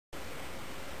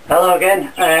Hello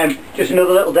again, just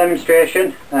another little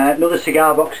demonstration, another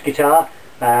cigar box guitar.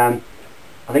 I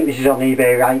think this is on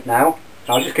eBay right now.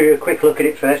 I'll just give you a quick look at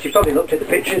it first. You've probably looked at the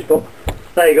pictures, but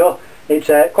there you go. It's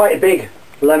quite a big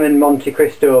lemon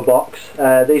Montecristo box.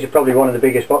 These are probably one of the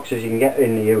biggest boxes you can get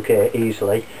in the UK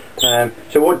easily.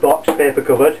 It's a wood box, paper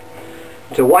covered.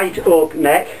 It's a white oak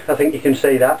neck, I think you can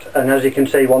see that, and as you can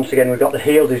see once again we've got the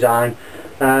heel design.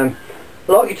 A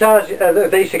lot of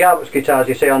guitars, these cigar box guitars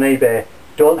you see on eBay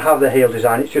don't have the heel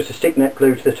design, it's just a stick neck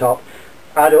glued to the top.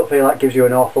 I don't feel that gives you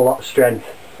an awful lot of strength.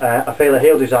 I feel a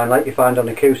heel design like you find on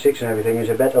acoustics and everything is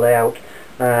a better layout,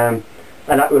 and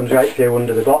that runs right through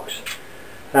under the box.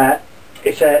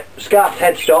 It's a scarfed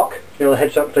headstock, you know, the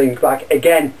headstock thing back.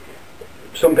 Again,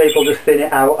 some people just thin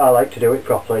it out, I like to do it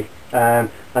properly.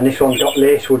 And this one's got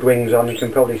lacewood wings on, you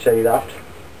can probably see that.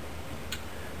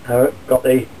 Got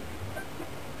the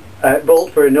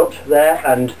bolt for a nut there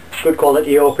and good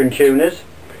quality open tuners.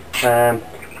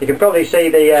 You can probably see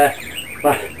the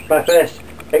my first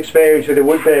experience with the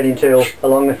wood burning tool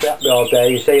along the fretboard there.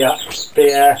 You see that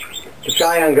the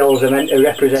triangles are meant to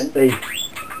represent the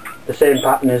same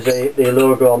pattern as the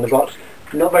logo on the box.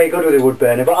 Not very good with the wood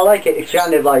burner, but I like it. It's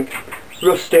kind of like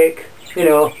rustic, you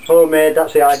know, homemade.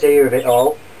 That's the idea of it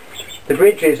all. The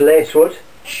bridge is lacewood,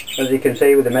 as you can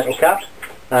see, with the metal cap.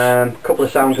 A couple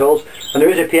of sound holes, and there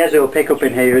is a piezo pickup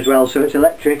in here as well, so it's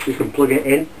electric, you can plug it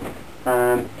in.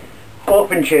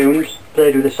 Open tuned,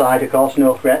 played with the slide of course,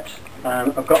 no frets.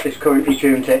 I've got this currently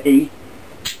tuned to E.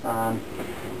 I'll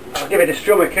give it a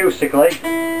strum acoustically.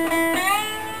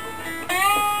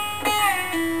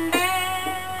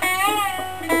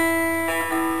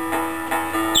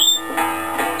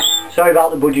 Sorry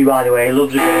about the budgie, by the way, he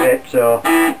loves a bit of it, so.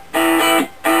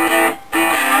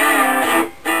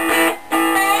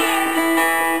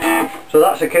 So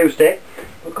that's acoustic,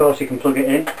 of course you can plug it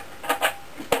in.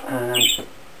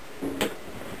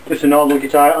 Just a normal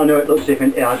guitar. I know it looks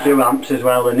different, I do amps as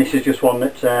well, and this is just one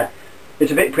that's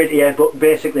it's a bit prettier, but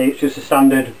basically it's just a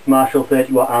standard Marshall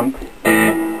 30 watt amp.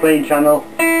 Clean channel.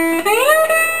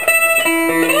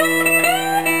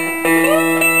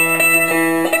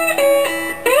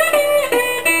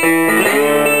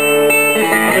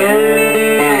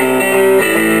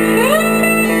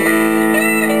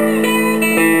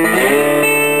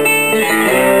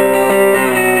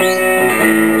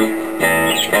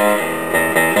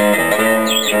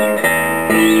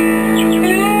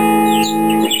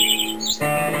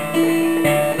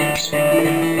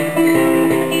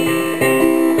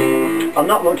 I'm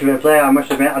not much of a player, I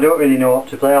must admit. I don't really know what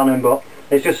to play on them, but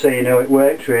it's just so you know it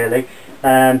works really.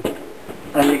 And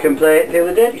you can play it through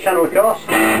the dirty channel, of course.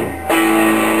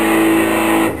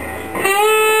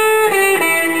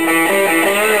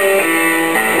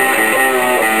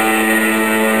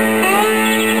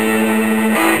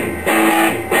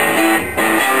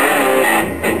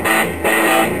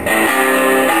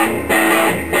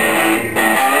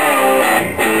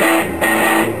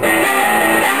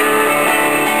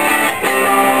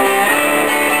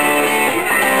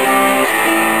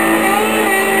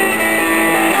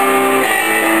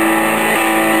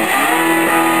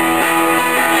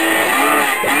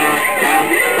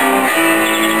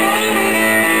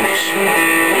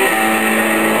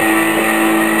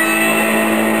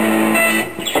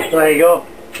 There you go.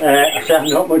 I said I'm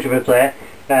not much of a player,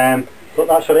 but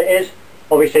that's what it is.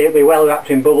 Obviously it'll be well wrapped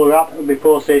in bubble wrap. It'll be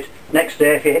posted next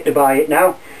day if you hit to buy it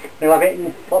now. You'll have it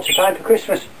in lots of time for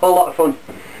Christmas. A whole lot of fun.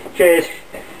 Cheers.